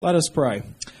Let us pray.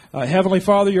 Heavenly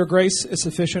Father, your grace is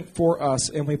sufficient for us,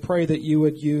 and we pray that you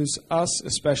would use us,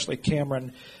 especially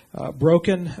Cameron,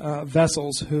 broken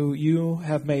vessels who you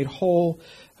have made whole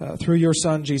through your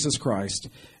Son, Jesus Christ.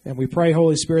 And we pray,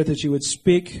 Holy Spirit, that you would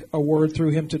speak a word through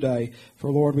him today.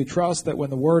 For, Lord, we trust that when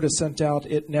the word is sent out,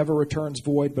 it never returns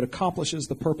void, but accomplishes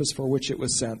the purpose for which it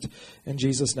was sent. In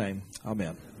Jesus' name,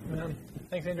 amen. Amen.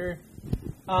 Thanks, Andrew.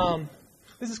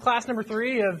 This is class number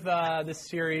 3 of this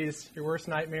series, Your Worst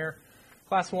Nightmare.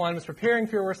 Class 1 was preparing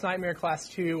for your worst nightmare. Class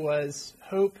 2 was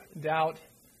hope, doubt,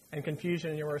 and confusion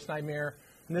in your worst nightmare.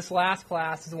 And this last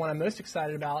class is the one I'm most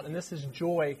excited about, and this is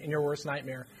joy in your worst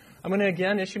nightmare. I'm going to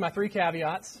again issue my 3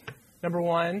 caveats. Number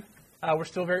 1, we're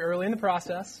still very early in the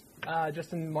process,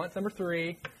 just in month number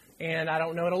 3, and I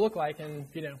don't know what it'll look like in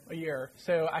a year.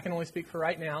 So I can only speak for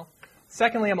right now.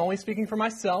 Secondly, I'm only speaking for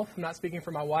myself. I'm not speaking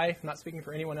for my wife. I'm not speaking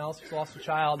for anyone else who's lost a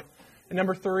child. And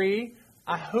number 3,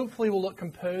 I hopefully will look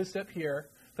composed up here,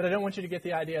 but I don't want you to get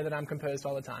the idea that I'm composed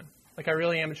all the time. Like I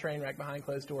really am a train wreck behind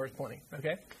closed doors plenty,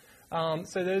 okay?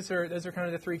 So those are kind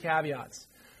of the 3 caveats.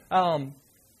 I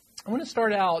want to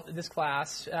start out this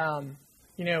class.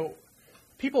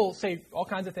 People say all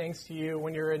kinds of things to you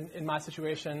when you're in my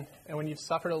situation and when you've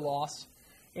suffered a loss.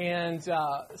 And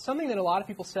something that a lot of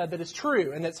people said that is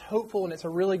true and that's hopeful and it's a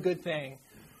really good thing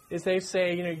is they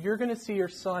say, you're going to see your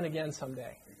son again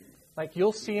someday. Like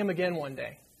you'll see him again one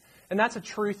day. And that's a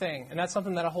true thing. And that's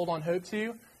something that I hold on hope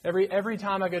to. Every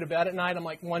time I go to bed at night, I'm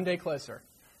like one day closer.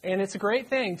 And it's a great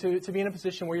thing to be in a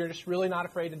position where you're just really not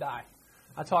afraid to die.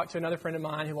 I talked to another friend of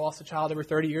mine who lost a child over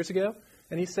 30 years ago.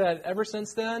 And he said, ever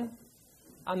since then,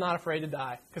 I'm not afraid to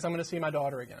die because I'm going to see my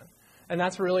daughter again. And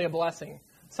that's really a blessing.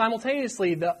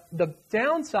 Simultaneously, the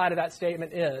downside of that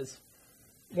statement is,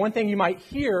 one thing you might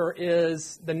hear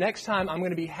is, the next time I'm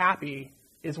going to be happy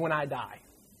is when I die.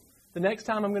 The next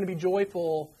time I'm going to be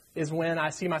joyful is when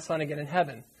I see my son again in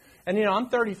heaven. And, I'm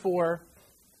 34.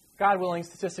 God willing,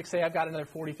 statistics say I've got another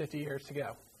 40, 50 years to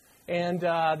go. And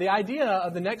the idea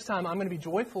of the next time I'm going to be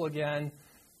joyful again,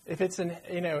 if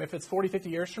it's 40, 50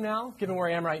 years from now, given where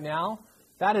I am right now,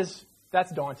 that's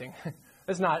daunting.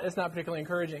 It's not particularly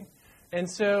encouraging. And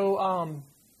so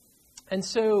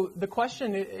the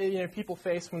question people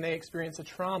face when they experience a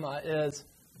trauma is,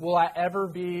 will I ever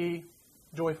be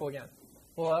joyful again?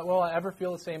 Will I ever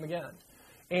feel the same again?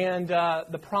 And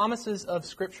the promises of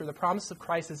Scripture, the promise of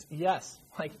Christ is yes.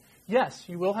 Yes,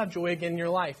 you will have joy again in your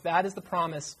life. That is the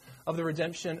promise of the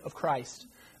redemption of Christ.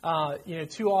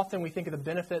 Too often we think of the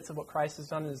benefits of what Christ has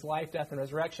done in his life, death, and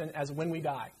resurrection as when we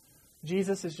die.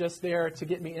 Jesus is just there to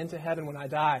get me into heaven when I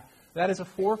die. That is a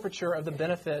forfeiture of the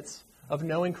benefits of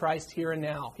knowing Christ here and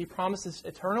now. He promises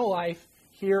eternal life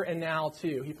here and now,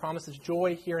 too. He promises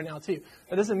joy here and now, too.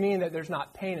 That doesn't mean that there's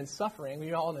not pain and suffering.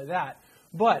 We all know that.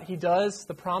 But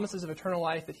the promises of eternal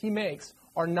life that he makes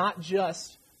are not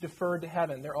just deferred to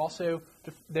heaven. They're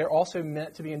also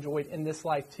meant to be enjoyed in this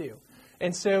life, too.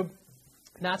 And so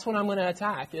that's what I'm going to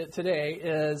attack today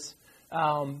is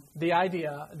the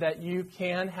idea that you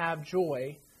can have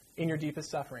joy in your deepest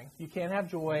suffering. You can have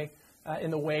joy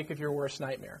in the wake of your worst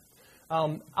nightmare.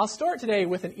 I'll start today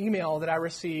with an email that I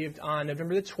received on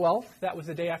November the 12th. That was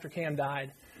the day after Cam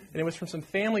died. And it was from some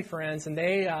family friends, and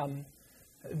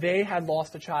they had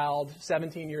lost a child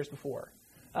 17 years before.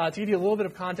 To give you a little bit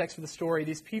of context for the story,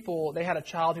 these people, they had a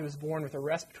child who was born with a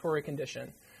respiratory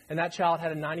condition, and that child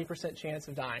had a 90% chance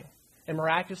of dying. And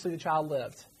miraculously, the child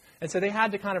lived. And so they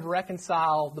had to kind of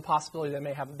reconcile the possibility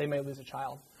they may lose a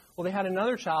child. Well, they had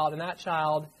another child, and that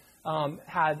child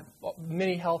had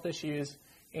many health issues,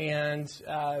 and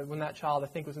when that child, I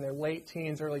think, was in their late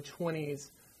teens, early 20s,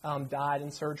 died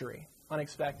in surgery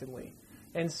unexpectedly.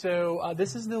 And so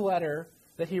this is the letter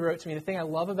that he wrote to me. The thing I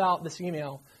love about this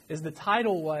email is the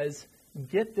title was,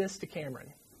 Get This to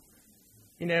Cameron.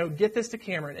 Get this to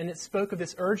Cameron. And it spoke of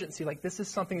this urgency, like this is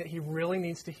something that he really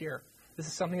needs to hear. This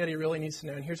is something that he really needs to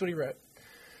know. And here's what he wrote.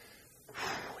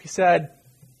 He said,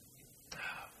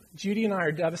 Judy and I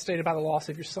are devastated by the loss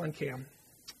of your son, Cam.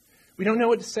 We don't know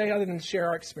what to say other than to share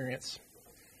our experience.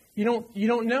 You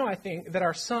don't know, I think, that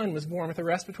our son was born with a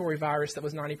respiratory virus that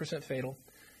was 90% fatal.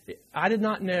 I did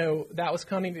not know that was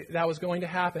going to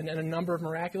happen, and a number of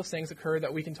miraculous things occurred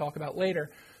that we can talk about later.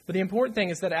 But the important thing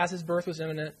is that as his birth was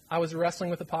imminent, I was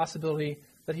wrestling with the possibility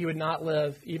that he would not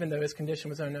live, even though his condition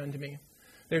was unknown to me.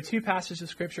 There are 2 passages of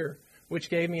Scripture which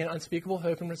gave me an unspeakable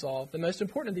hope and resolve. The most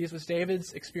important of these was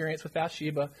David's experience with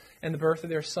Bathsheba and the birth of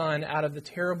their son out of the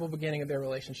terrible beginning of their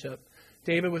relationship.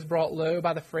 David was brought low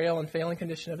by the frail and failing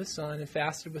condition of his son and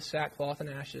fasted with sackcloth and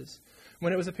ashes.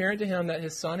 When it was apparent to him that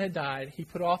his son had died, he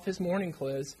put off his mourning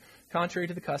clothes, contrary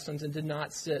to the customs, and did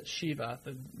not sit Shiva,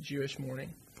 the Jewish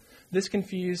mourning. This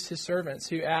confused his servants,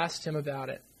 who asked him about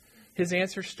it. His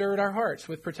answer stirred our hearts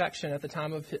with protection at the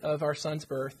time of our son's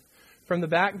birth. From the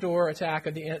backdoor attack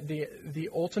of the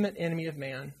ultimate enemy of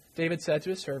man, David said to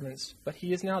his servants, "But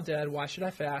he is now dead. Why should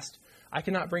I fast? I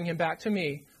cannot bring him back to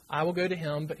me. I will go to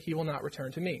him, but he will not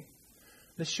return to me."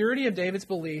 The surety of David's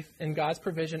belief in God's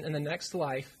provision in the next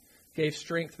life gave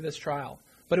strength for this trial.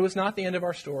 But it was not the end of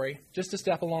our story, just a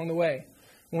step along the way.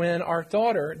 When our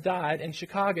daughter died in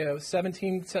Chicago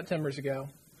 17 Septembers ago,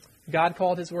 God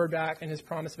called his word back and his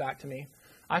promise back to me.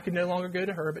 I could no longer go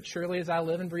to her, but surely as I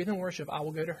live and breathe and worship, I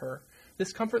will go to her.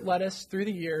 This comfort led us through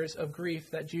the years of grief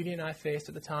that Judy and I faced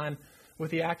at the time,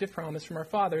 with the active promise from our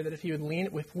Father that if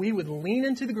we would lean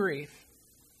into the grief,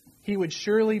 he would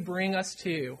surely bring us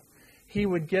to. He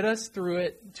would get us through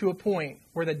it to a point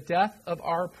where the death of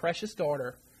our precious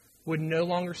daughter would no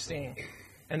longer sting,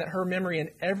 and that her memory in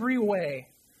every way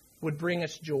would bring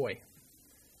us joy.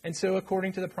 And so,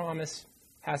 according to the promise,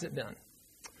 has it been.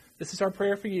 This is our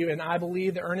prayer for you, and I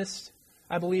believe the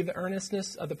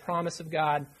earnestness of the promise of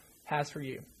God has for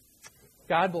you.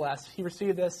 God bless. He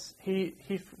received this. He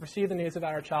received the news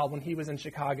about our child when he was in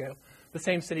Chicago, the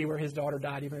same city where his daughter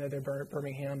died, even though they're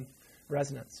Birmingham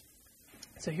residents.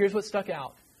 So here's what stuck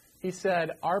out. He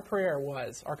said our prayer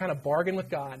was, our kind of bargain with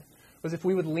God, was if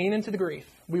we would lean into the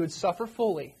grief, we would suffer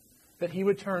fully, that he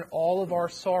would turn all of our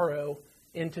sorrow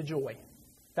into joy.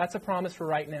 That's a promise for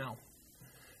right now.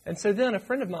 And so then a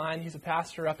friend of mine, he's a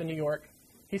pastor up in New York,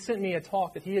 he sent me a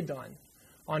talk that he had done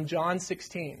on John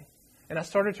 16. And I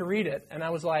started to read it, and I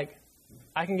was like,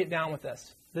 I can get down with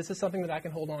this. This is something that I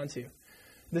can hold on to.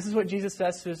 This is what Jesus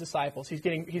says to his disciples.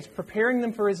 He's preparing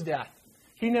them for his death.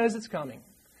 He knows it's coming.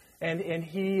 And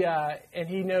he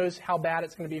knows how bad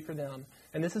it's going to be for them.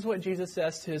 And this is what Jesus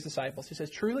says to his disciples. He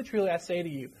says, "Truly, truly, I say to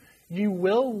you, you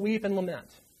will weep and lament,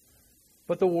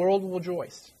 but the world will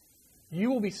rejoice.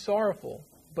 You will be sorrowful,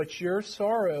 but your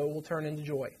sorrow will turn into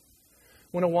joy.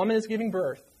 When a woman is giving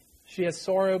birth, she has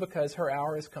sorrow because her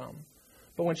hour has come.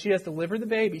 But when she has delivered the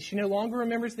baby, she no longer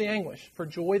remembers the anguish for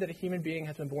joy that a human being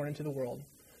has been born into the world.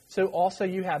 So also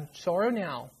you have sorrow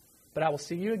now, but I will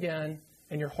see you again,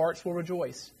 and your hearts will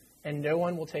rejoice, and no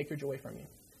one will take your joy from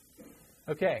you."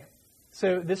 Okay,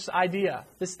 so this idea,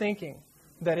 this thinking,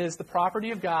 that is the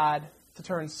property of God to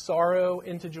turn sorrow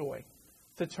into joy,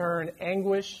 to turn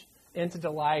anguish into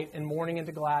delight and mourning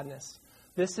into gladness.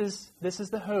 This is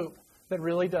the hope that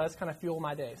really does kind of fuel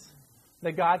my days.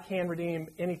 That God can redeem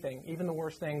anything, even the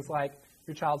worst things like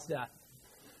your child's death.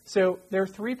 So there are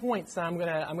 3 points that I'm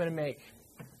going to make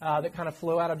that kind of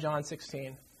flow out of John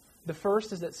 16. The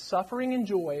first is that suffering and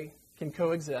joy can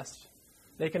coexist.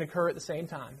 They can occur at the same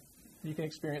time. You can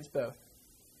experience both.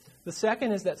 The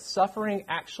second is that suffering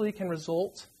actually can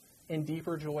result in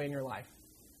deeper joy in your life.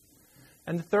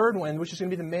 And the third one, which is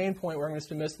going to be the main point where I'm going to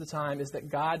spend most of the time, is that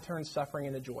God turns suffering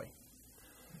into joy.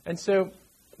 And so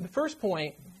the first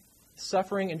point,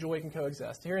 suffering and joy can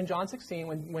coexist. Here in John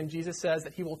 16, when Jesus says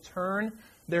that he will turn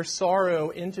their sorrow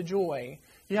into joy,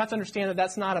 you have to understand that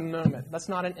that's not a moment. That's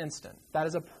not an instant. That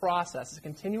is a process. It's a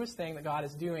continuous thing that God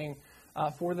is doing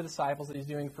for the disciples, that he's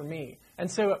doing for me. And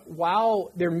so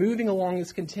while they're moving along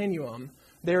this continuum,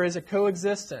 there is a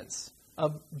coexistence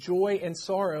of joy and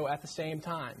sorrow at the same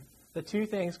time. The two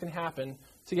things can happen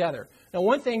together. Now,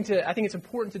 one thing I think it's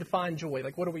important to define joy.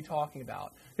 Like, what are we talking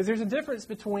about? Because there's a difference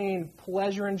between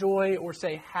pleasure and joy, or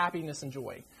say happiness and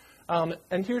joy.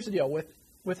 And here's the deal.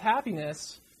 With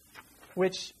happiness,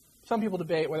 which some people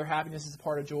debate whether happiness is a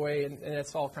part of joy, and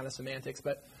it's all kind of semantics.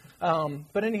 But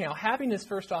anyhow, happiness,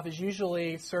 first off, is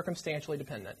usually circumstantially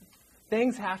dependent.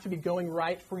 Things have to be going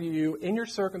right for you in your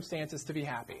circumstances to be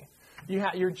happy.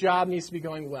 Your job needs to be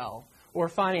going well, or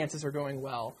finances are going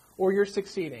well, or you're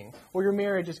succeeding, or your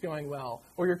marriage is going well,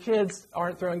 or your kids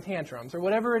aren't throwing tantrums, or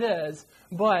whatever it is,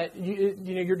 but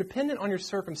you're dependent on your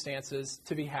circumstances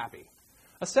to be happy.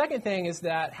 A second thing is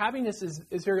that happiness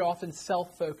is very often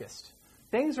self-focused.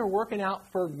 Things are working out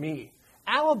for me.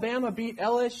 Alabama beat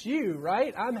LSU,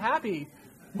 right? I'm happy.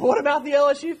 What about the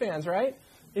LSU fans, right?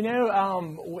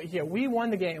 We won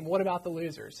the game. What about the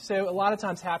losers? So a lot of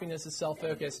times happiness is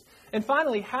self-focused. And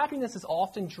finally, happiness is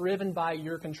often driven by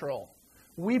your control.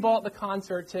 We bought the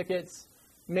concert tickets.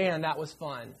 Man, that was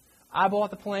fun. I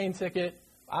bought the plane ticket.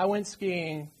 I went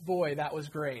skiing. Boy, that was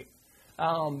great.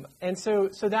 And so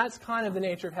that's kind of the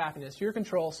nature of happiness. Your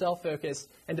control, self-focused,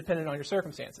 and dependent on your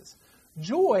circumstances.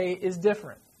 Joy is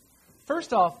different.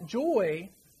 First off, joy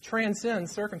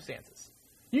transcends circumstances.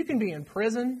 You can be in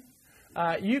prison.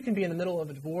 You can be in the middle of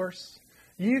a divorce.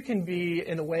 You can be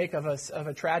in the wake of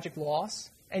a tragic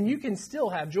loss, and you can still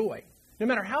have joy. No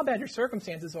matter how bad your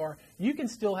circumstances are, you can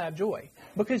still have joy.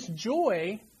 Because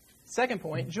joy Second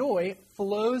point, joy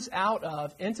flows out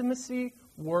of intimacy,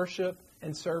 worship,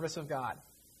 and service of God.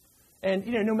 And,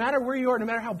 no matter where you are, no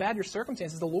matter how bad your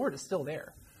circumstances, the Lord is still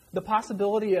there. The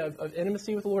possibility of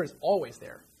intimacy with the Lord is always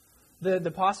there.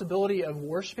 The possibility of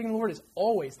worshiping the Lord is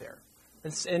always there.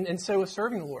 And so is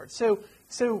serving the Lord. So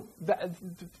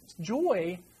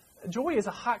joy is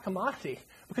a hot commodity,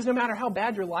 because no matter how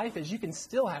bad your life is, you can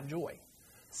still have joy.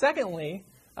 Secondly,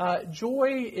 the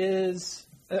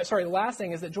last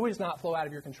thing is that joy does not flow out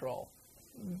of your control.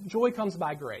 Joy comes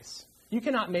by grace. You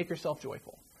cannot make yourself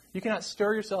joyful. You cannot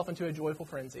stir yourself into a joyful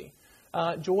frenzy.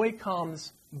 Joy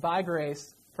comes by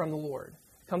grace from the Lord.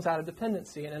 It comes out of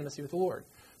dependency and intimacy with the Lord.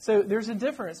 So there's a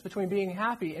difference between being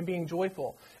happy and being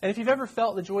joyful. And if you've ever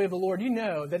felt the joy of the Lord, you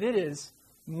know that it is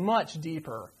much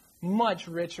deeper, much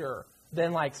richer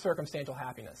than like circumstantial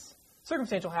happiness.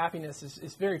 Circumstantial happiness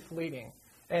is very fleeting,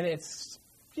 and it's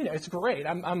great.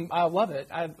 I love it.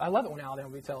 I love it when Alabama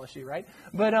beats LSU, right?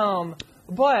 But it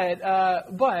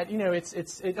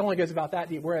only goes about that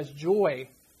deep. Whereas joy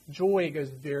goes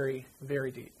very,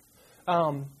 very deep.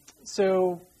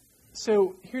 So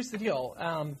here's the deal.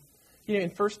 In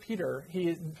 1 Peter,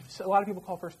 a lot of people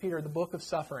call 1 Peter the book of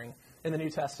suffering in the New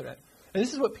Testament. And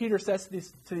this is what Peter says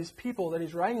to these people to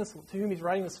whom he's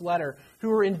writing this letter,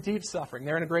 who are in deep suffering.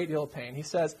 They're in a great deal of pain. He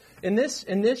says, In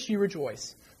this you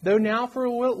rejoice, though now for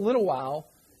a little while,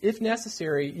 if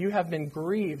necessary, you have been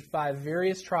grieved by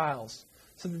various trials,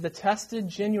 so that the tested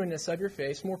genuineness of your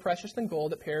faith, more precious than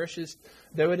gold that perishes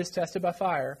though it is tested by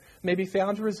fire, may be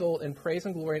found to result in praise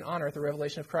and glory and honor at the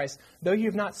revelation of Christ. Though you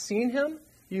have not seen him,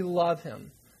 you love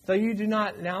him. Though you do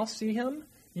not now see him,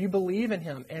 you believe in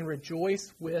him and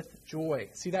rejoice with joy.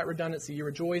 See that redundancy? You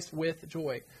rejoice with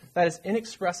joy. That is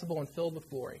inexpressible and filled with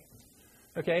glory.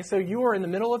 Okay, so you are in the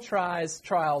middle of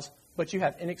trials, but you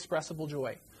have inexpressible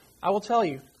joy. I will tell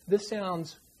you, this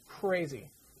sounds crazy,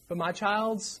 but my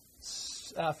child's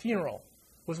funeral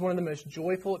was one of the most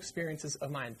joyful experiences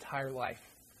of my entire life.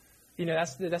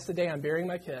 That's the day I'm burying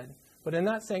my kid. But in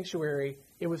that sanctuary,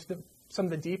 it was some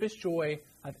of the deepest joy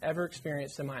I've ever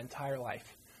experienced in my entire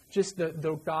life. Just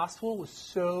the gospel was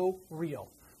so real.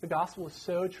 The gospel was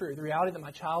so true. The reality that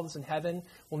my child is in heaven,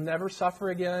 will never suffer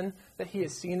again, that he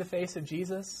has seen the face of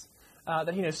Jesus,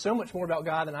 that he knows so much more about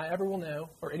God than I ever will know,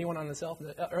 or anyone on this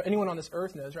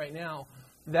earth knows right now.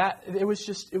 That it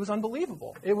was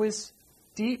unbelievable. It was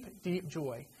deep, deep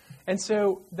joy. And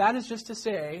so that is just to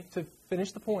say, to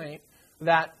finish the point,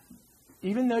 that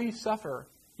even though you suffer,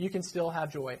 you can still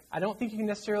have joy. I don't think you can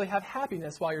necessarily have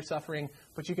happiness while you're suffering,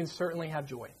 but you can certainly have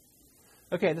joy.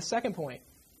 Okay, the second point.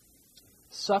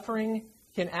 Suffering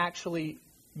can actually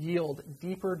yield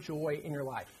deeper joy in your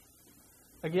life.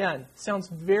 Again, sounds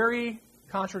very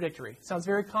contradictory. Sounds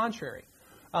very contrary.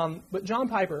 But John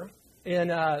Piper,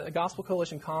 in a Gospel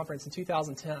Coalition conference in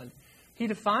 2010, he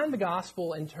defined the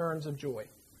gospel in terms of joy.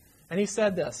 And he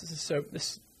said this.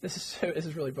 This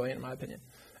is really brilliant in my opinion.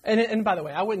 And by the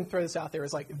way, I wouldn't throw this out there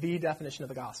as like the definition of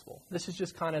the gospel. This is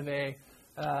just kind of a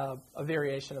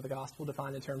variation of the gospel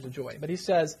defined in terms of joy. But he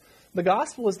says, the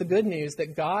gospel is the good news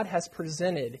that God has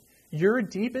presented your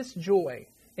deepest joy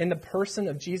in the person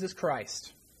of Jesus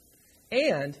Christ.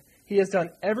 And he has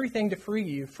done everything to free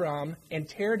you from and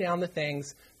tear down the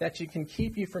things that can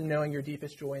keep you from knowing your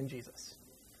deepest joy in Jesus.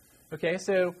 Okay,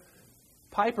 so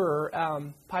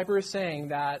Piper is saying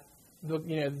that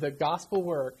the gospel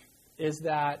work is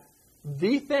that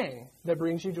the thing that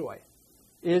brings you joy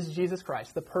is Jesus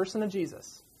Christ, the person of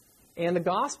Jesus. And the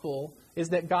gospel is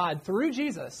that God, through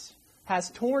Jesus, has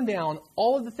torn down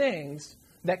all of the things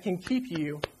that can keep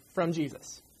you from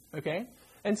Jesus. Okay?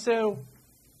 And so,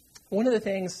 one of the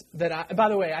things that by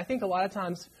the way, I think a lot of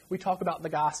times we talk about the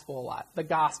gospel a lot. The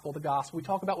gospel. We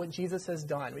talk about what Jesus has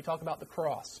done. We talk about the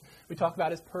cross. We talk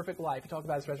about his perfect life. We talk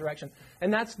about his resurrection.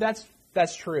 And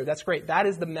that's true. That's great. That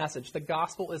is the message. The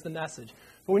gospel is the message.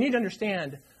 But we need to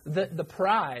understand that the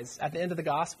prize at the end of the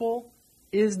gospel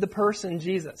is the person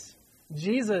Jesus.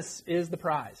 Jesus is the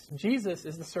prize. Jesus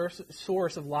is the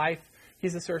source of life.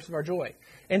 He's the source of our joy.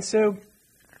 And so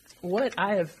what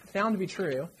I have found to be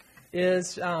true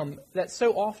is that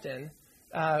so often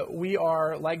we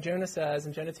are, like Jonah says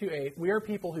in Jonah 2:8, we are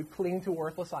people who cling to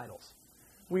worthless idols.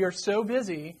 We are so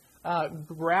busy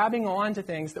grabbing on to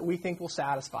things that we think will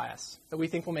satisfy us, that we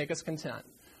think will make us content,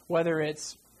 whether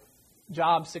it's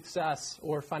job success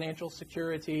or financial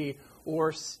security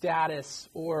or status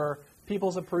or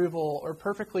people's approval or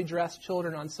perfectly dressed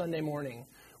children on Sunday morning.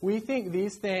 We think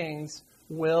these things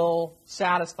will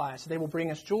satisfy us. They will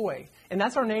bring us joy. And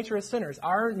that's our nature as sinners.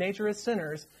 Our nature as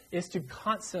sinners is to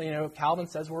constantly, Calvin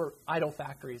says we're idol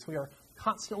factories. We are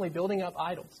constantly building up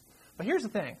idols. But here's the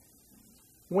thing.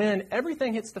 when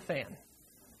everything hits the fan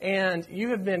and you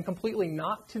have been completely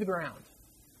knocked to the ground,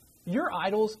 your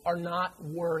idols are not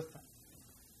worth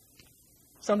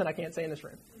something I can't say in this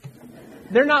room.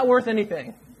 They're not worth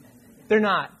anything. They're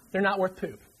not. They're not worth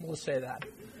poop. We'll just say that.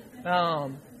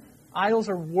 Idols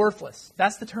are worthless.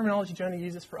 That's the terminology Jonah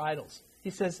uses for idols.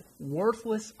 He says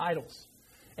worthless idols.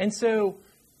 And so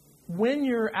when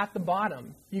you're at the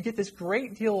bottom, you get this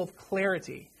great deal of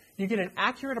clarity. You get an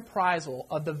accurate appraisal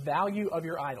of the value of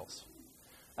your idols.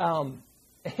 And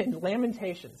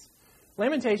Lamentations.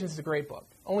 Lamentations is a great book.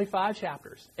 Only 5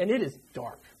 chapters. And it is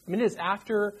dark. I mean, it is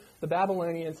after the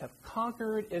Babylonians have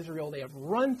conquered Israel. They have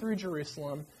run through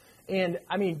Jerusalem. And,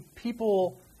 I mean,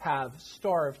 people have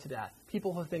starved to death.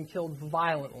 People have been killed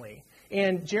violently.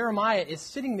 And Jeremiah is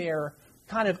sitting there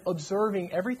kind of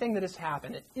observing everything that has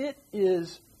happened. It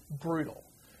is brutal.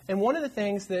 And one of the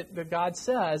things that God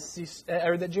says,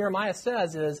 or that Jeremiah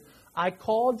says is, I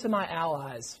called to my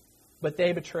allies, but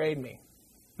they betrayed me.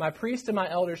 My priests and my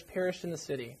elders perished in the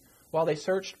city while they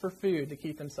searched for food to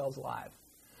keep themselves alive.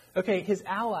 Okay, his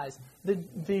allies,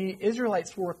 the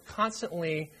Israelites were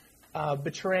constantly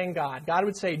betraying God. God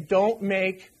would say, don't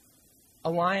make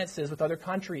alliances with other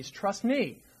countries. Trust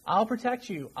me. I'll protect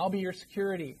you. I'll be your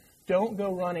security. Don't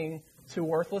go running to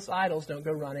worthless idols. Don't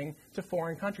go running to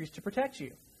foreign countries to protect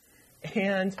you.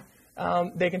 And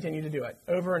they continue to do it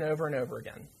over and over and over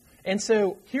again. And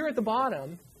so here at the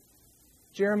bottom,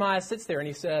 Jeremiah sits there and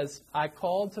he says, I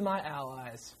called to my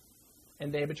allies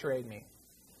and they betrayed me.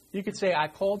 You could say, I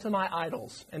called to my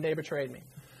idols and they betrayed me.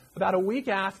 About a week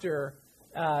after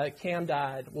Cam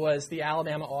died was the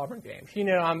Alabama-Auburn game. You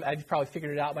know, I've probably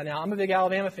figured it out by now. I'm a big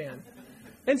Alabama fan.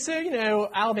 And so, you know,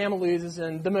 Alabama loses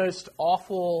in the most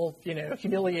awful,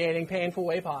 humiliating, painful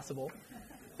way possible.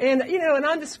 And, and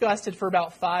I'm disgusted for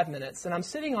about 5 minutes. And I'm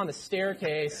sitting on the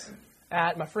staircase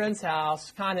at my friend's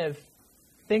house kind of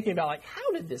thinking about,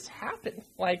 how did this happen?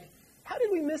 How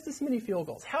did we miss this many field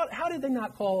goals? How did they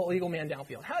not call illegal man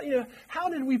downfield? How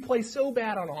did we play so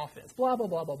bad on offense? Blah, blah,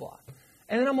 blah, blah, blah.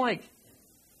 And then I'm like,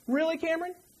 really,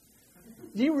 Cameron?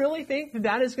 Do you really think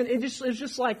that is going to, it's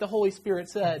just like the Holy Spirit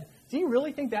said, do you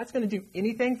really think that's going to do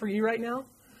anything for you right now?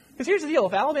 Because here's the deal.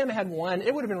 If Alabama had won,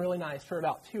 it would have been really nice for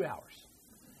about 2 hours.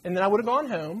 And then I would have gone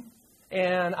home,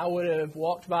 and I would have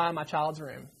walked by my child's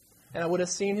room, and I would have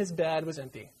seen his bed was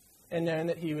empty and known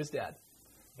that he was dead.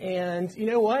 And you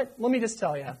know what? Let me just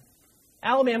tell you.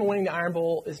 Alabama winning the Iron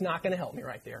Bowl is not going to help me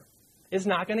right there. It's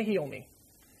not going to heal me.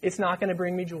 It's not going to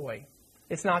bring me joy.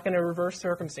 It's not going to reverse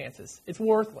circumstances. It's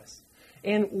worthless.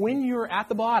 And when you're at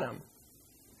the bottom,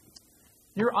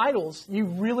 your idols, you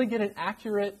really get an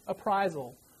accurate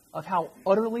appraisal of how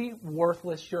utterly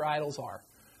worthless your idols are.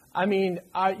 I mean,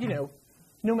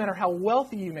 no matter how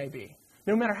wealthy you may be,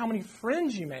 no matter how many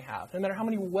friends you may have, no matter how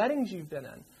many weddings you've been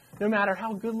in, no matter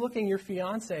how good-looking your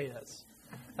fiance is,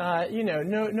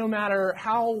 no matter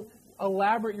how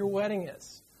elaborate your wedding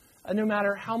is, no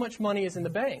matter how much money is in the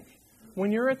bank,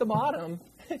 when you're at the bottom,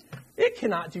 it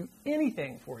cannot do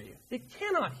anything for you. It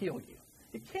cannot heal you.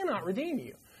 It cannot redeem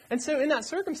you. And so in that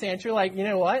circumstance, you're like, you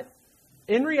know what?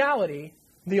 In reality,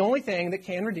 the only thing that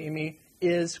can redeem me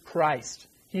is Christ.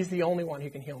 He's the only one who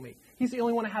can heal me. He's the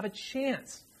only one I have a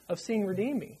chance of seeing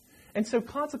redeem me. And so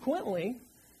consequently,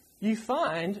 you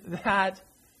find that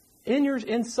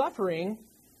in suffering,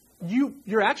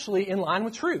 you're actually in line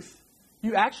with truth.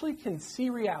 You actually can see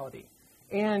reality.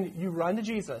 And you run to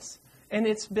Jesus. And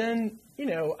it's been,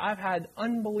 I've had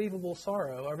unbelievable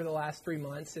sorrow over the last 3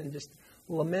 months and just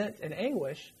lament and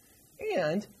anguish.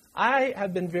 And I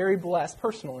have been very blessed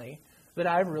personally that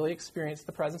I've really experienced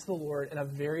the presence of the Lord in a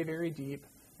very, very deep,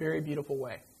 very beautiful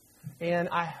way. And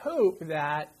I hope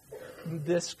that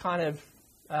this kind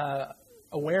of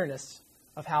awareness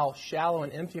of how shallow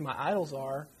and empty my idols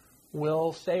are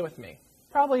will stay with me.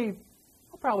 I'll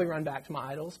probably run back to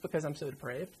my idols because I'm so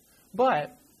depraved.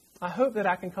 But I hope that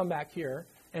I can come back here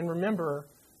and remember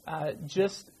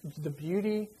just the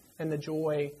beauty and the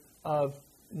joy of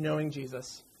knowing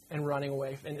Jesus and running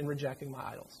away and rejecting my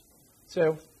idols.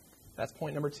 So that's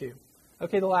point number 2.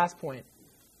 Okay, the last point.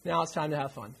 Now it's time to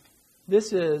have fun.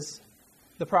 This is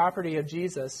the property of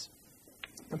Jesus,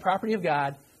 the property of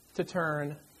God, to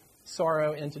turn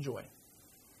sorrow into joy.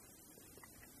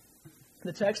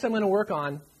 The text I'm going to work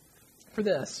on for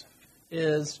this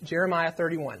is Jeremiah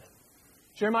 31.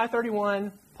 Jeremiah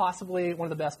 31, possibly one of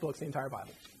the best books in the entire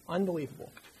Bible.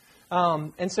 Unbelievable.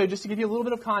 And so just to give you a little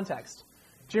bit of context,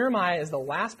 Jeremiah is the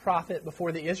last prophet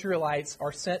before the Israelites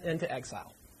are sent into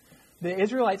exile. The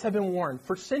Israelites have been warned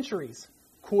for centuries,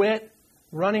 quit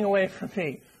running away from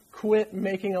me, quit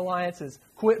making alliances,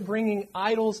 quit bringing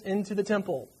idols into the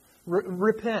temple,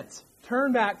 repent,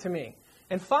 turn back to me.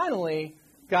 And finally,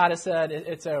 God has said,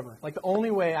 it's over. Like, the only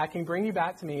way I can bring you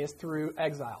back to me is through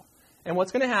exile. And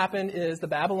what's going to happen is the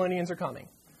Babylonians are coming.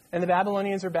 And the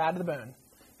Babylonians are bad to the bone.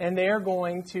 And they are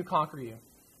going to conquer you.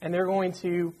 And they're going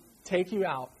to take you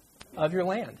out of your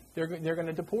land. They're going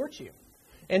to deport you.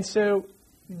 And so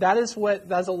that's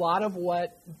a lot of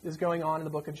what is going on in the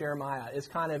book of Jeremiah, is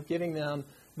kind of giving them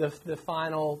the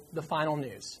final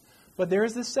news. But there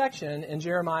is this section in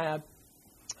Jeremiah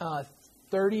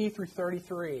 30 through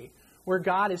 33 where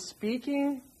God is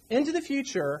speaking into the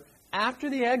future after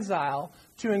the exile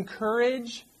to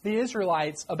encourage the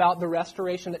Israelites about the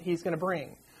restoration that he's going to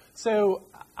bring. So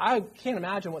I can't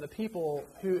imagine what the people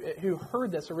who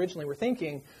heard this originally were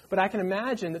thinking, but I can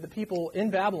imagine that the people in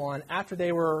Babylon, after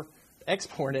they were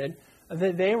exported,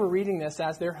 that they were reading this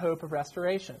as their hope of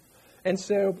restoration. And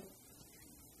so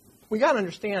we got to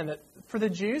understand that for the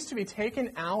Jews to be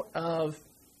taken out of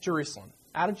Jerusalem,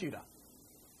 out of Judah,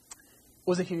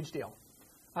 was a huge deal.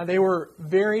 They were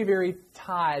very, very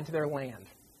tied to their land.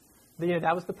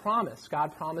 That was the promise.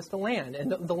 God promised a land,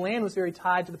 and the land was very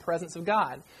tied to the presence of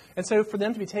God. And so for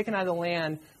them to be taken out of the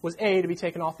land was, A, to be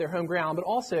taken off their home ground, but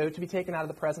also to be taken out of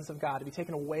the presence of God, to be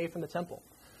taken away from the temple.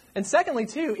 And secondly,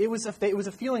 too, it was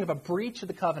a feeling of a breach of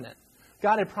the covenant.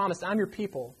 God had promised, I'm your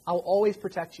people. I'll always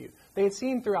protect you. They had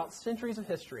seen throughout centuries of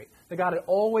history that God had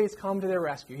always come to their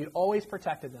rescue. He'd always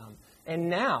protected them. And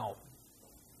now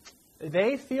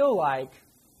they feel like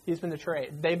he's been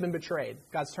betrayed. They've been betrayed.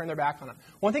 God's turned their back on them.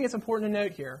 One thing that's important to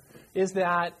note here is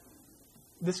that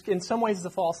this, in some ways, is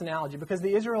a false analogy, because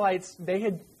the Israelites, they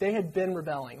had been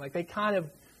rebelling. Like, they kind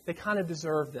of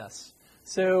deserved this.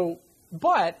 So,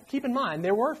 but keep in mind,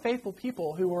 there were faithful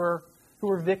people who were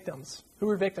victims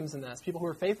in this. People who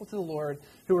were faithful to the Lord,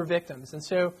 who were victims. And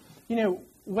so,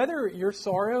 whether your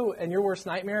sorrow and your worst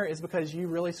nightmare is because you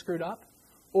really screwed up,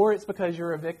 or it's because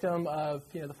you're a victim of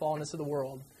the fallenness of the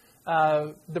world,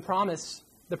 the promise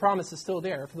is still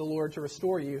there for the Lord to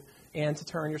restore you and to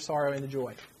turn your sorrow into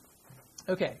joy.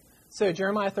 Okay, so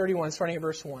Jeremiah 31, starting at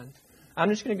verse 1. I'm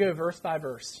just going to go verse by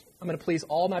verse. I'm going to please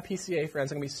all my PCA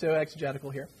friends. I'm going to be so exegetical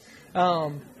here.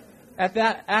 At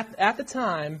the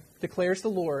time, declares the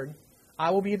Lord,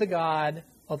 I will be the God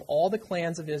of all the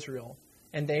clans of Israel,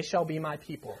 and they shall be my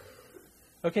people.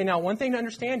 Okay, now one thing to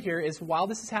understand here is while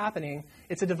this is happening,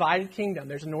 it's a divided kingdom.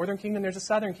 There's a northern kingdom, there's a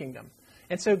southern kingdom.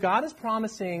 And so God is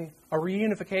promising a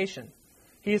reunification.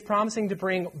 He is promising to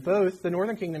bring both the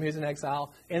northern kingdom who's in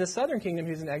exile and the southern kingdom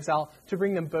who's in exile, to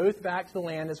bring them both back to the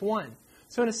land as one.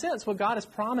 So in a sense, what God is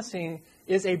promising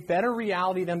is a better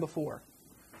reality than before.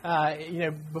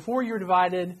 Before you're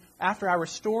divided, after I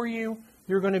restore you,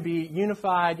 you're going to be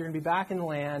unified, you're going to be back in the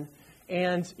land.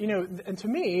 And, and to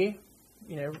me,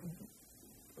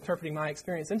 interpreting my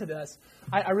experience into this,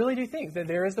 I really do think that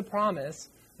there is the promise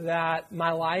that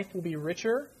my life will be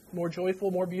richer, more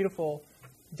joyful, more beautiful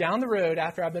down the road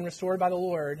after I've been restored by the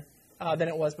Lord than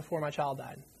it was before my child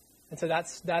died. And so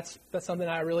that's something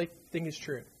I really think is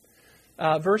true.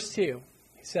 Verse 2,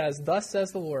 he says, Thus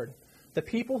says the Lord, the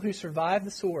people who survived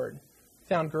the sword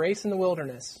found grace in the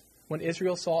wilderness when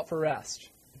Israel sought for rest.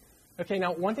 Okay,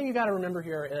 now one thing you've got to remember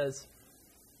here is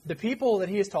the people that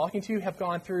he is talking to have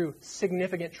gone through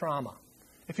significant trauma.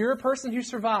 If you're a person who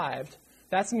survived,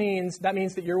 that means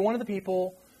that you're one of the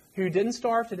people who didn't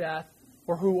starve to death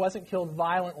or who wasn't killed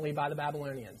violently by the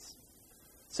Babylonians.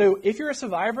 So if you're a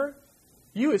survivor,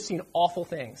 you have seen awful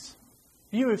things.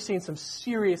 You have seen some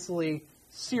serious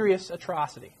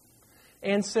atrocity.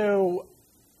 And so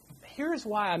here's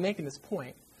why I'm making this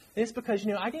point. It's because,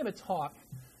 I gave a talk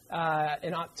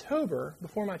in October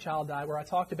before my child died where I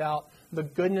talked about the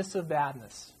goodness of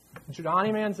badness.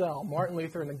 Johnny Manziel, Martin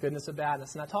Luther, and the goodness of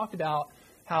badness. And I talked about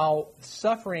how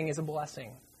suffering is a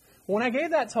blessing. When I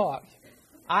gave that talk,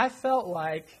 I felt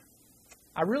like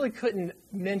I really couldn't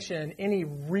mention any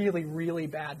really, really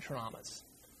bad traumas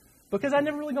because I'd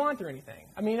never really gone through anything.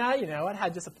 I mean, I'd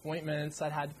had disappointments,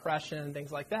 I'd had depression,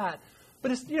 things like that.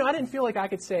 But it's, I didn't feel like I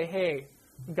could say, hey,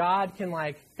 God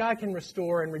can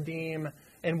restore and redeem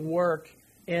and work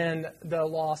in the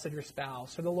loss of your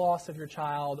spouse or the loss of your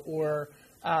child or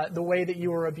the way that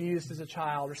you were abused as a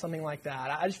child or something like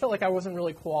that. I just felt like I wasn't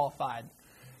really qualified.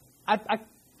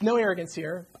 No arrogance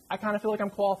here. I kind of feel like I'm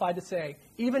qualified to say,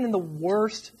 even in the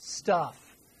worst stuff,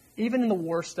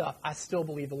 I still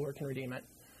believe the Lord can redeem it.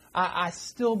 I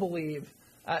still believe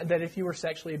that if you were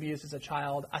sexually abused as a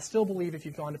child, I still believe if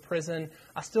you've gone to prison,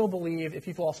 I still believe if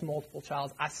you've lost multiple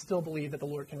child, I still believe that the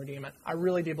Lord can redeem it. I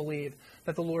really do believe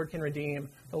that the Lord can redeem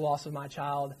the loss of my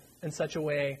child in such a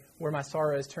way where my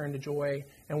sorrow is turned to joy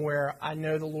and where I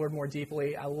know the Lord more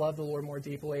deeply, I love the Lord more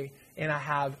deeply, and I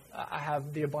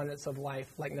have the abundance of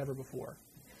life like never before.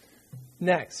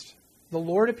 Next, the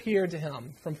Lord appeared to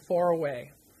him from far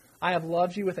away. I have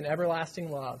loved you with an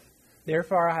everlasting love.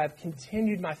 Therefore, I have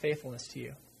continued my faithfulness to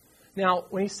you. Now,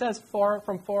 when he says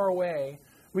from far away,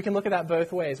 we can look at that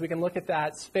both ways. We can look at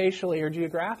that spatially or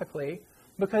geographically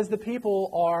because the people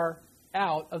are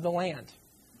out of the land.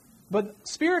 But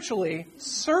spiritually,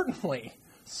 certainly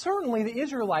the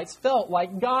Israelites felt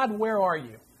like, God, where are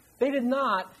you? They did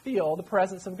not feel the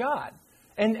presence of God.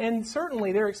 And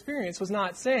certainly their experience was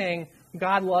not saying,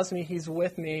 God loves me, he's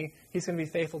with me, he's going to be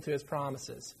faithful to his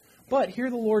promises. But here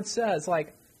the Lord says,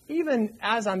 like, even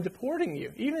as I'm deporting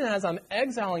you, even as I'm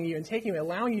exiling you and taking you,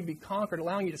 allowing you to be conquered,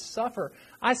 allowing you to suffer,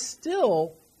 I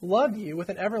still love you with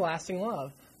an everlasting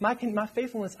love. My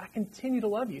faithfulness, I continue to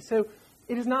love you. So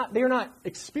it is not, they are not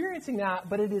experiencing that,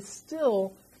 but it is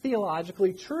still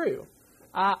theologically true.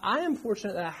 I am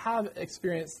fortunate that I have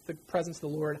experienced the presence of the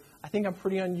Lord. I think I'm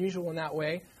pretty unusual in that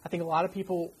way. I think a lot of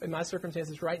people in my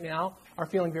circumstances right now are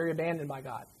feeling very abandoned by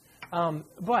God.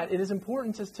 But it is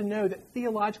important to know that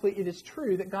theologically it is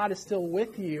true that God is still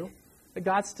with you, that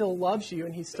God still loves you,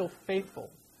 and he's still faithful.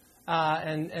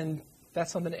 And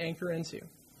that's something to anchor into.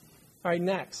 All right,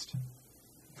 next.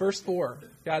 Verse 4,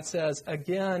 God says,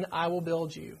 again, I will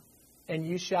build you, and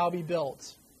you shall be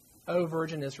built, O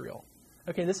Virgin Israel.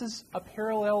 Okay, this is a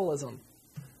parallelism.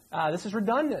 This is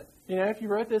redundant. You know, if you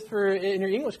wrote this in your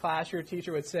English class, your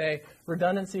teacher would say,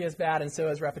 redundancy is bad and so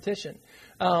is repetition.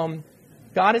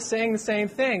 God is saying the same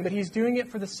thing, but he's doing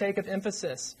it for the sake of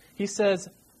emphasis. He says,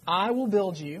 I will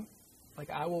build you, like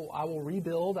I will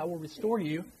rebuild, I will restore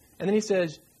you. And then he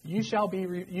says, you shall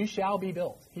be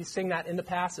built. He's saying that in the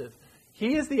passive.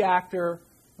 He is the actor,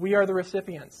 we are the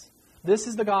recipients. This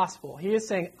is the gospel. He is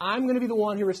saying, I'm going to be the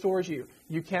one who restores you.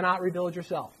 You cannot rebuild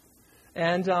yourself.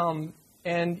 And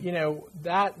you know,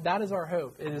 that is our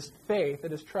hope. It is faith.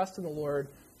 It is trust in the Lord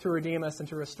to redeem us and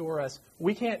to restore us.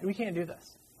 We can't do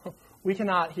this. We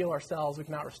cannot heal ourselves. We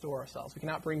cannot restore ourselves. We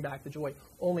cannot bring back the joy.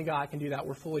 Only God can do that.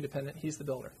 We're fully dependent. He's the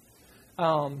builder.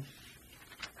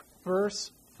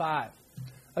 Verse 5.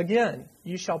 Again,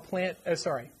 you shall plant...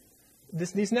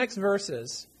 These next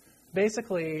verses,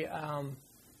 basically,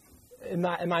 in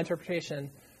my interpretation,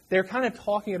 they're kind of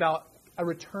talking about a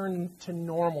return to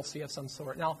normalcy of some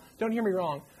sort. Now, don't hear me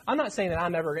wrong. I'm not saying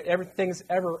that things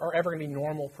are ever going to be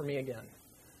normal for me again.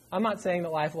 I'm not saying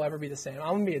that life will ever be the same. I'm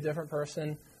going to be a different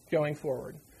person going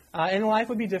forward. And life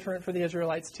would be different for the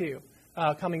Israelites too,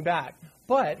 coming back.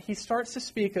 But he starts to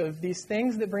speak of these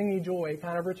things that bring you joy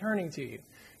kind of returning to you.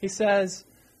 He says,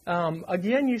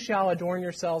 again you shall adorn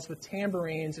yourselves with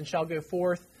tambourines and shall go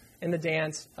forth in the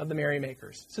dance of the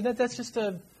merrymakers. So that's just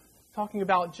talking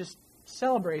about just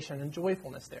celebration and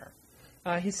joyfulness there.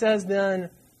 He says then,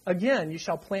 again you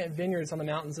shall plant vineyards on the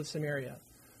mountains of Samaria.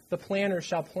 The planters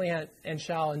shall plant and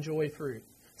shall enjoy fruit.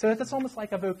 So that's almost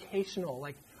like a vocational,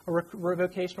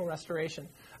 vocational restoration.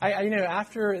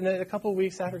 After a couple of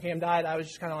weeks after Cam died, I was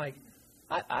just kind of like,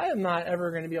 I am not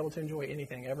ever going to be able to enjoy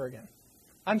anything ever again.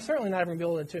 I'm certainly not ever going to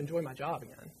be able to enjoy my job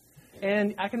again.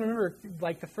 And I can remember,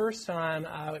 the first time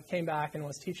I came back and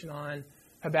was teaching on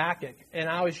Habakkuk, and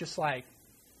I was just I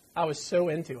was so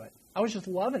into it. I was just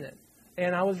loving it.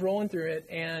 And I was rolling through it,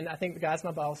 and I think the guys in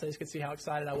my Bible studies could see how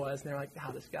excited I was, and they were like,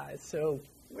 this guy is so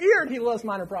weird. He loves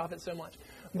minor prophets so much.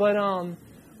 But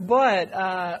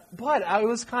it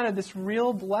was kind of this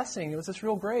real blessing. It was this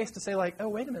real grace to say, oh,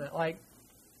 wait a minute.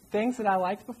 Things that I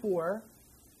liked before,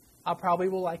 I probably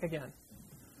will like again.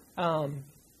 And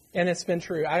it's been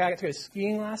true. I got to go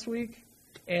skiing last week,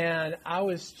 and I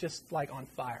was just on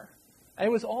fire.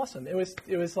 It was awesome. It was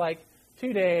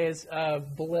 2 days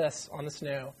of bliss on the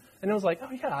snow, and it was oh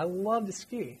yeah, I love to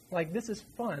ski. This is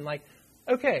fun.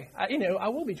 Okay, I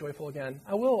will be joyful again.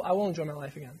 I will enjoy my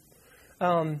life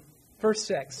again. Verse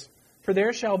 6. For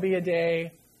there shall be a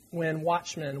day when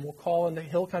watchmen will call in the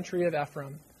hill country of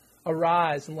Ephraim,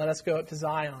 arise and let us go up to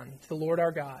Zion, to the Lord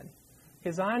our God.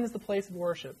 Because Zion is the place of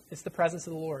worship. It's the presence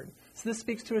of the Lord. So this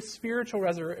speaks to a spiritual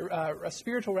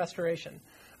restoration.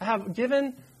 I have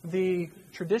given the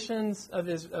traditions of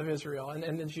Israel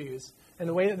and the Jews and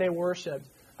the way that they worshipped.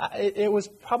 It was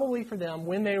probably for them,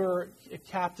 when they were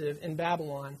captive in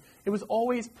Babylon, it was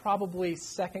always probably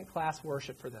second-class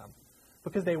worship for them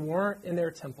because they weren't in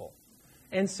their temple.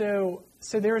 And so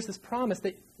there is this promise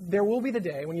that there will be the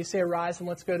day when you say, arise and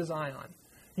let's go to Zion.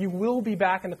 You will be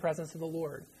back in the presence of the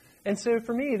Lord. And so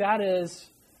for me, that is,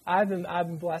 I've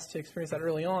been blessed to experience that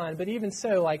early on. But even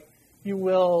so, you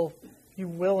will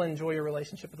enjoy your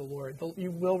relationship with the Lord. You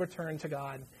will return to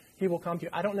God. He will come to you.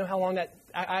 I don't know how long that.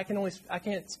 I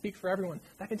can't speak for everyone.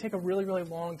 That can take a really, really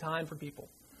long time for people.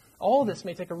 All of this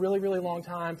may take a really, really long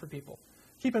time for people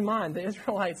Keep in mind, the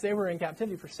Israelites, they were in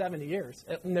captivity for 70 years,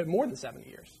 no, more than 70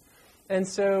 years. And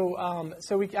so, I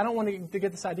don't want to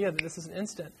get this idea that this is an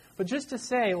instant, but just to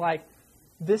say, like,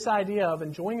 this idea of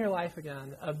enjoying your life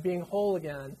again, of being whole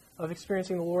again, of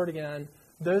experiencing the Lord again,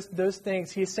 those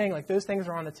things, he's saying, like, those things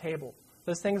are on the table.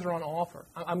 Those things are on offer.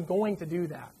 I'm going to do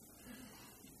that.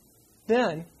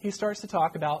 Then he starts to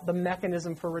talk about the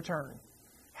mechanism for return.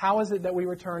 How is it that we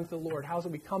return to the Lord? How is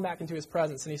it we come back into his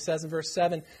presence? And he says in verse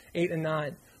 7, 8, and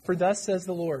 9, "For thus says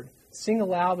the Lord, sing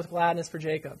aloud with gladness for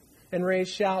Jacob, and raise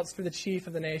shouts for the chief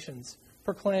of the nations.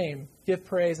 Proclaim, give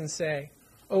praise, and say,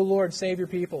 O Lord, save your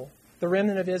people, the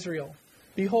remnant of Israel.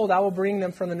 Behold, I will bring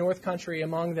them from the north country,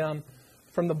 among them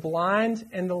from the blind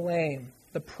and the lame,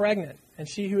 the pregnant and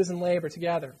she who is in labor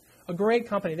together. A great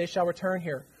company, they shall return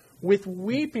here. With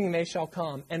weeping they shall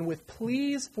come, and with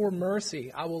pleas for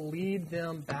mercy I will lead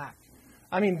them back."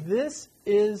 I mean, this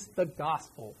is the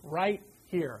gospel right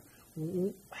here.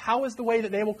 How is the way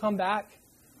that they will come back?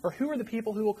 Or who are the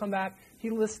people who will come back?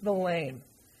 He lists the lame.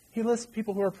 He lists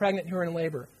people who are pregnant, who are in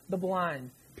labor, the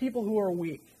blind, people who are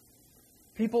weak,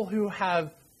 people who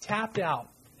have tapped out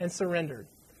and surrendered.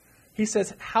 He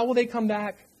says, how will they come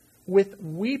back? With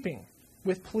weeping,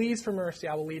 with pleas for mercy,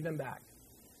 I will lead them back.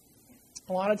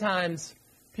 A lot of times,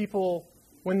 people,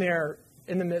 when they're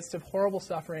in the midst of horrible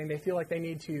suffering, they feel like they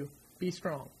need to be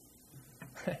strong.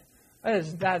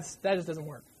 that just doesn't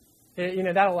work.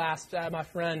 That'll last. My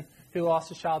friend who lost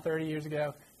his child 30 years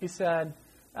ago, he said,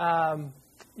 I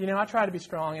tried to be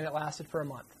strong, and it lasted for a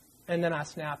month. And then I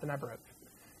snapped and I broke.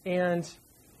 And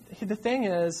the thing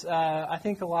is, I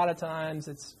think a lot of times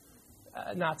it's,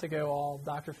 not to go all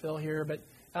Dr. Phil here, but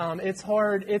it's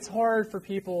hard for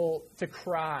people to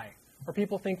cry. Or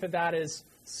people think that is,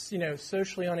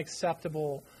 socially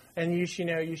unacceptable, and you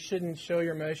shouldn't show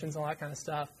your emotions and all that kind of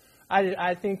stuff.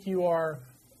 I think you are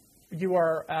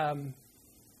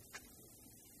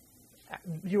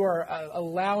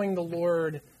allowing the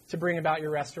Lord to bring about your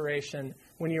restoration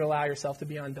when you allow yourself to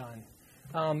be undone.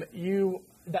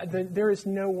 There is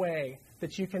no way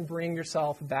that you can bring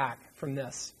yourself back from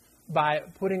this by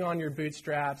putting on your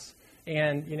bootstraps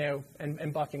and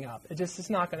bucking up. It's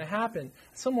not going to happen.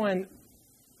 I'm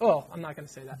not going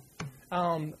to say that.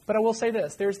 But I will say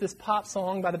this. There's this pop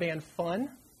song by the band Fun.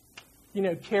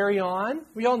 Carry On.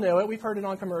 We all know it. We've heard it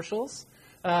on commercials.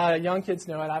 Young kids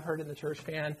know it. I've heard it in the church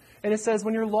fan. And it says,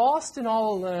 when you're lost and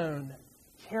all alone,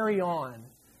 carry on.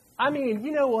 I mean,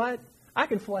 you know what? I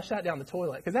can flush that down the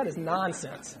toilet because that is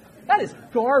nonsense. That is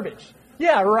garbage.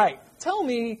 Yeah, right. Tell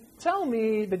me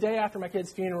the day after my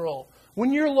kid's funeral,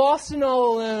 when you're lost and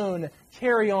all alone,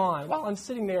 carry on. While I'm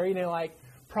sitting there,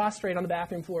 prostrate on the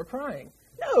bathroom floor crying.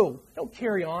 No, don't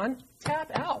carry on. Tap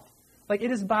out. Like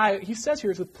it is he says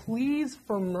here, it's with pleas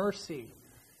for mercy.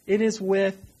 It is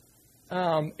with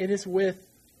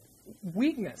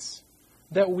weakness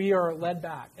that we are led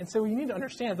back. And so you need to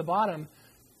understand at the bottom,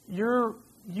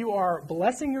 you are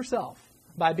blessing yourself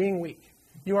by being weak.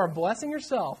 You are blessing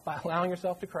yourself by allowing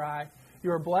yourself to cry.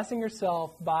 You are blessing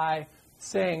yourself by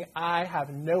saying, I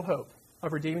have no hope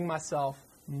of redeeming myself.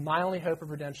 My only hope of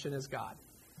redemption is God.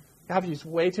 I've used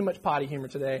way too much potty humor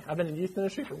today. I've been in youth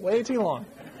ministry for way too long.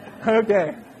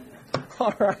 Okay.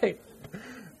 All right.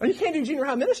 Well, you can't do junior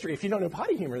high ministry if you don't know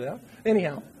potty humor, though.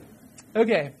 Anyhow.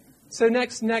 Okay. So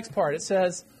next part, it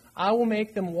says, I will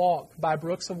make them walk by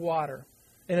brooks of water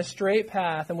in a straight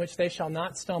path in which they shall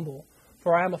not stumble.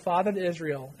 For I am a father to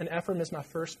Israel, and Ephraim is my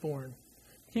firstborn.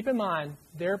 Keep in mind,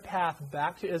 their path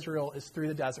back to Israel is through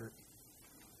the desert.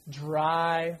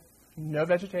 Dry, no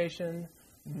vegetation,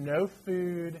 no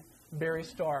food, very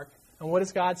stark. And what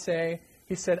does God say?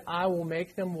 He said, I will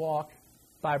make them walk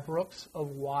by brooks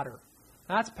of water.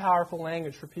 That's powerful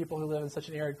language for people who live in such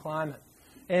an arid climate.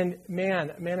 And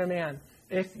man,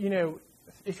 if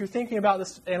you're thinking about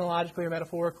this analogically or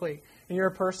metaphorically, and you're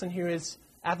a person who is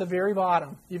at the very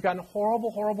bottom, you've gotten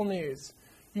horrible, horrible news,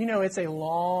 it's a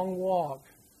long walk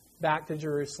back to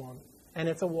Jerusalem. And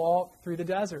it's a walk through the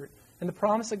desert. And the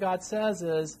promise that God says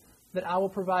is that I will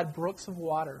provide brooks of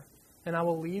water, and I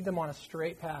will lead them on a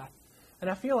straight path. And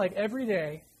I feel like every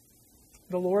day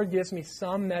the Lord gives me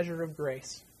some measure of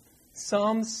grace,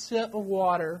 some sip of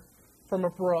water from a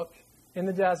brook in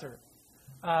the desert,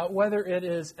 whether it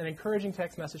is an encouraging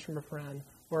text message from a friend,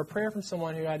 or a prayer from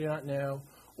someone who I do not know,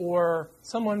 or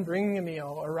someone bringing a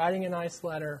meal, or writing a nice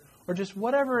letter, or just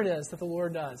whatever it is that the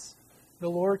Lord does. The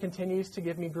Lord continues to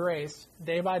give me grace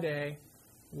day by day,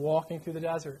 walking through the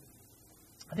desert.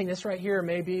 I think this right here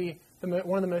may be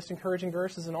one of the most encouraging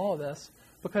verses in all of this,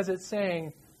 because it's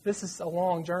saying this is a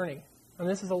long journey, and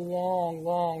this is a long,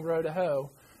 long road to hoe,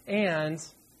 and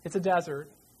it's a desert,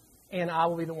 and I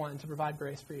will be the one to provide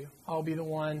grace for you. I will be the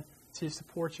one to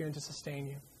support you and to sustain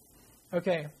you.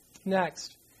 Okay,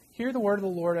 next. Hear the word of the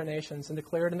Lord, O nations, and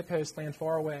declare it in the coastland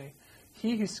far away.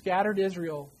 He who scattered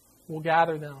Israel will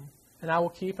gather them, and I will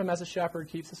keep him as a shepherd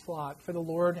keeps his flock. For the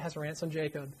Lord has ransomed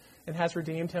Jacob and has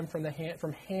redeemed him from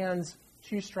hands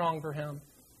too strong for him.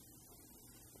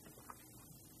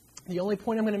 The only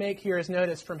point I'm going to make here is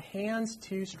notice, from hands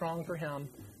too strong for him.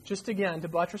 Just again, to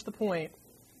buttress the point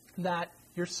that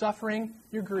your suffering,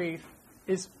 your grief,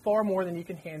 is far more than you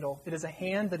can handle. It is a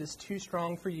hand that is too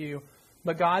strong for you.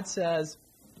 But God says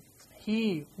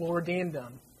He will redeem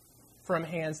them from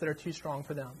hands that are too strong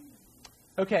for them.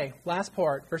 Okay, last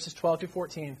part, verses 12 to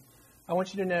 14. I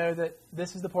want you to know that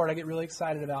this is the part I get really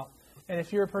excited about. And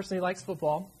if you're a person who likes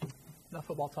football, not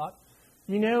football talk,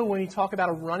 you know when you talk about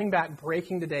a running back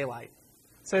breaking the daylight.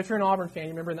 So if you're an Auburn fan, you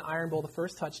remember in the Iron Bowl, the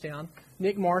first touchdown,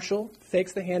 Nick Marshall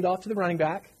fakes the handoff to the running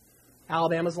back.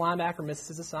 Alabama's linebacker misses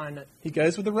his assignment. He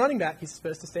goes with the running back. He's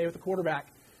supposed to stay with the quarterback.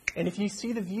 And if you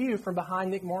see the view from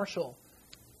behind Nick Marshall,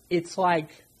 it's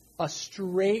like a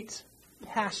straight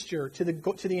pasture to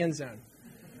the end zone.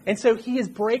 And so he is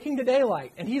breaking the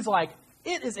daylight. And he's like,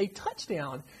 it is a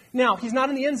touchdown. Now, he's not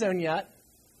in the end zone yet.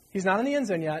 He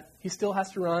still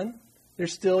has to run.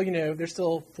 There's still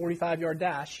 45-yard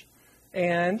dash.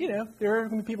 And, there are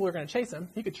going to be people who are going to chase him.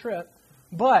 He could trip.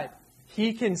 But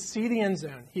he can see the end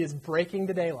zone. He is breaking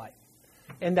the daylight.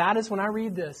 And that is when I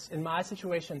read this, in my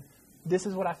situation, this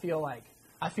is what I feel like.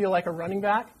 I feel like a running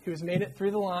back who has made it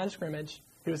through the line of scrimmage,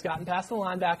 who has gotten past the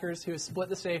linebackers, who has split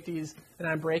the safeties, and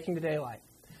I'm breaking the daylight.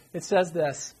 It says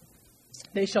this,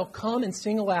 they shall come and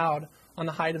sing aloud on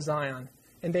the height of Zion,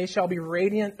 and they shall be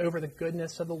radiant over the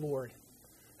goodness of the Lord.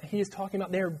 And he is talking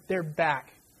about they're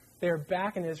back. They're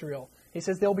back in Israel. He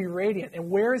says they'll be radiant. And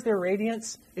where is their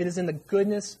radiance? It is in the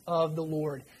goodness of the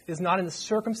Lord. It is not in the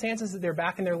circumstances that they're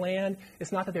back in their land.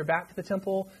 It's not that they're back to the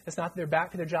temple. It's not that they're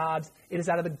back to their jobs. It is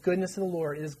out of the goodness of the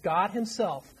Lord. It is God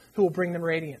Himself who will bring them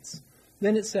radiance.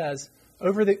 Then it says,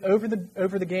 over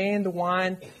the gain, the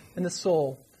wine, and the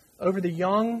soul, over the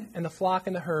young and the flock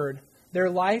and the herd, their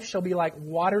life shall be like a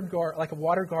watered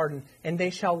garden, and they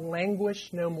shall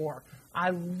languish no more.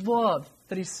 I love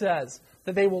that he says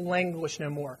that they will languish no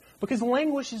more. Because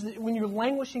languish is, when you're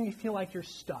languishing, you feel like you're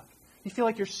stuck. You feel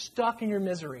like you're stuck in your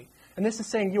misery. And this is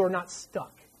saying you are not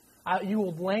stuck. You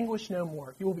will languish no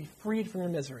more. You will be freed from your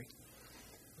misery.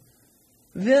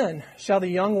 Then shall the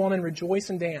young woman rejoice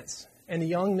and dance, and the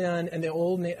young men and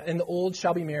the old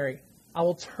shall be merry. I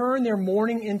will turn their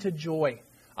mourning into joy.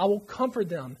 I will comfort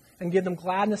them and give them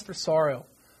gladness for sorrow.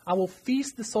 I will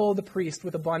feast the soul of the priest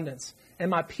with abundance, and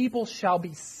my people shall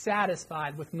be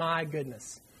satisfied with my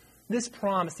goodness. This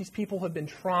promise, these people have been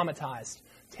traumatized,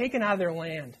 taken out of their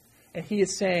land. And he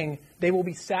is saying they will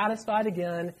be satisfied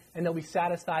again, and they'll be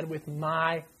satisfied with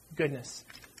my goodness.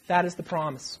 That is the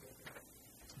promise.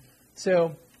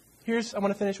 So I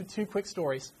want to finish with two quick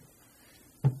stories.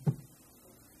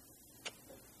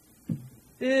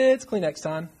 It's Kleenex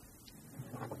time.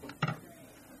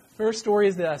 First story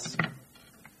is this.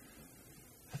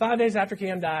 5 days after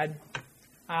Cam died,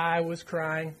 I was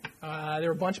crying. There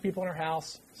were a bunch of people in our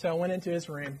house, so I went into his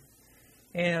room.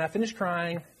 And I finished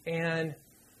crying, and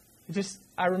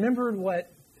I remembered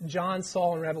what John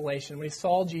saw in Revelation when he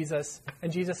saw Jesus,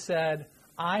 and Jesus said,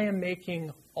 I am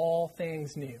making all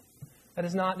things new.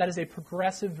 That is a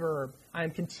progressive verb. I am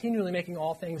continually making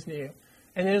all things new.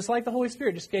 And it was like the Holy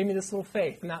Spirit just gave me this little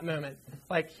faith in that moment.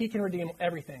 Like, He can redeem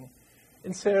everything.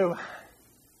 And so,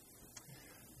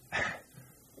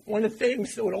 one of the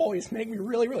things that would always make me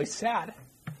really, really sad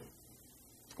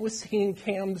was seeing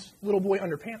Cam's little boy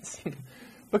underpants.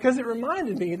 Because it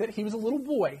reminded me that he was a little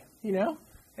boy,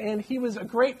 and he was a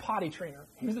great potty trainer.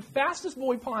 He was the fastest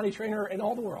boy potty trainer in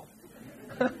all the world.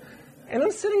 And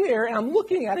I'm sitting there, and I'm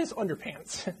looking at his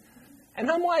underpants. And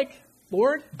I'm like,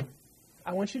 Lord,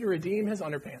 I want you to redeem his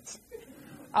underpants.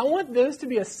 I want those to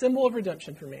be a symbol of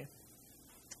redemption for me.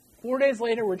 4 days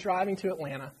later, we're driving to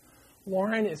Atlanta.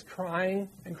 Lauren is crying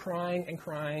and crying and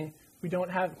crying. We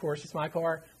don't have, of course, it's my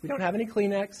car. We don't have any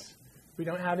Kleenex. We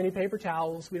don't have any paper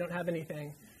towels. We don't have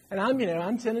anything. And I'm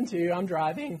 10 and 2. I'm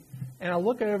driving. And I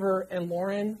look over, and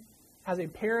Lauren has a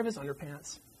pair of his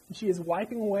underpants. And she is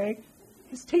wiping away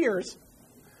his tears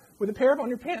with a pair of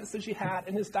underpants that she had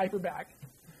in his diaper bag.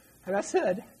 And I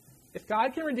said, if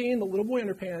God can redeem the little boy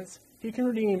underpants, He can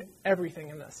redeem everything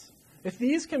in this. If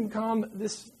these can become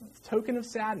this token of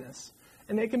sadness,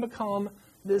 and they can become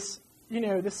this,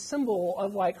 this symbol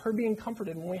of like her being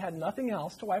comforted when we had nothing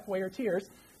else to wipe away her tears,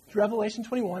 Revelation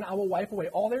 21, I will wipe away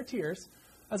all their tears.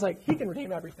 I was like, He can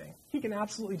redeem everything. He can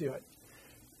absolutely do it.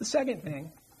 The second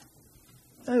thing,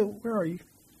 where are you?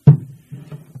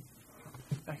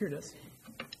 here it is.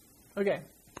 Okay.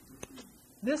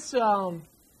 This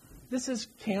is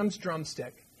Cam's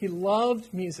drumstick. He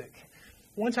loved music.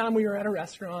 One time we were at a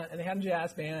restaurant and they had a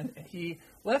jazz band, and he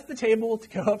left the table to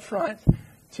go up front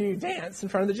to dance in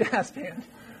front of the jazz band.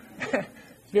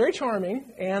 Very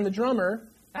charming, and the drummer,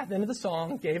 at the end of the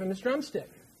song, gave him his drumstick.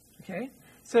 Okay?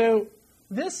 So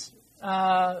this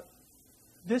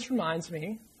reminds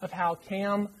me of how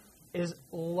Cam is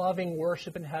loving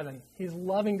worship in heaven. He's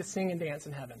loving to sing and dance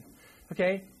in heaven.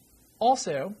 Okay?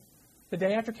 Also, the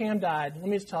day after Cam died, let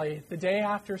me just tell you, the day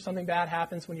after something bad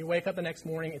happens, when you wake up the next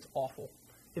morning, it's awful.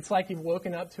 It's like you've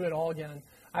woken up to it all again.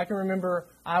 I can remember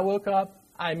I woke up,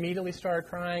 I immediately started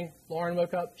crying. Lauren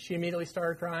woke up, she immediately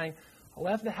started crying. I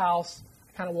left the house,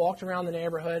 I kind of walked around the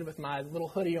neighborhood with my little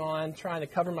hoodie on, trying to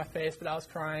cover my face, but I was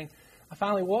crying. I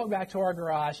finally walked back to our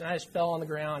garage, and I just fell on the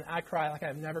ground. I cried like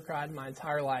I've never cried in my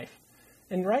entire life.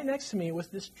 And right next to me was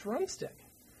this drumstick.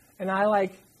 And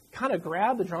I kind of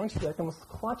grabbed the drumstick and was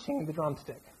clutching the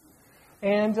drumstick.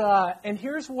 And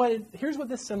here's what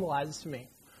this symbolizes to me,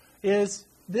 is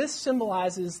this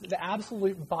symbolizes the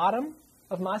absolute bottom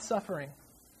of my suffering,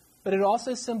 but it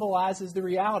also symbolizes the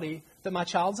reality that my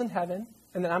child's in heaven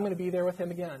and that I'm going to be there with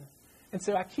him again. And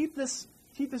so I keep this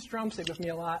drumstick with me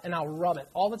a lot, and I'll rub it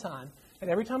all the time. And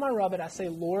every time I rub it, I say,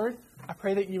 Lord, I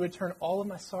pray that you would turn all of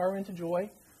my sorrow into joy.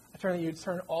 I pray that you would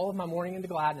turn all of my mourning into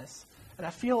gladness. And I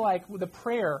feel like the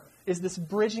prayer is this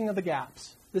bridging of the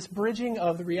gaps, this bridging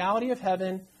of the reality of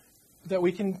heaven that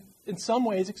we can, in some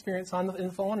ways, experience in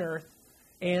the fallen earth,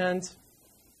 and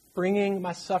bringing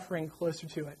my suffering closer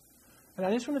to it. And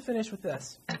I just want to finish with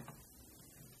this.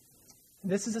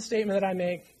 This is a statement that I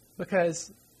make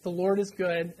because the Lord is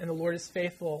good and the Lord is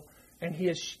faithful, and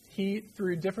He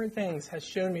through different things has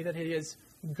shown me that He is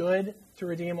good to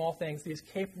redeem all things. He is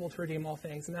capable to redeem all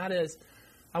things. And that is,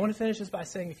 I want to finish this by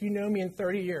saying, if you know me in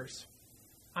 30 years,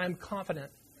 I am confident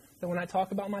that when I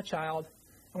talk about my child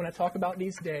and when I talk about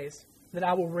these days, that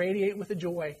I will radiate with a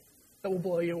joy that will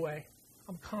blow you away.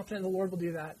 I'm confident the Lord will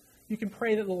do that. You can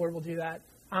pray that the Lord will do that.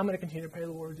 I'm going to continue to pray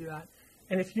the Lord will do that.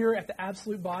 And if you're at the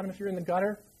absolute bottom, if you're in the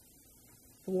gutter,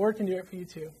 the Lord can do it for you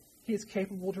too. He is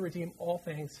capable to redeem all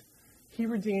things. He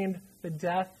redeemed the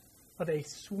death of a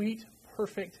sweet,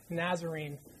 perfect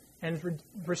Nazarene and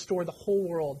restored the whole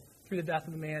world through the death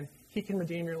of a man. He can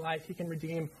redeem your life. He can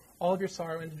redeem all of your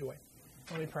sorrow into joy.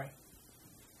 Let me pray.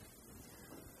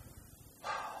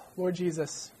 Lord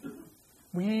Jesus,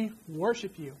 we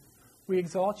worship you. We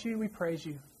exalt you. We praise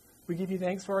you. We give you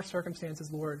thanks for our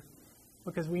circumstances, Lord,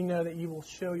 because we know that you will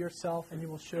show yourself and you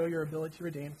will show your ability to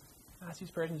redeem. I ask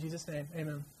these prayers in Jesus' name.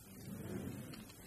 Amen.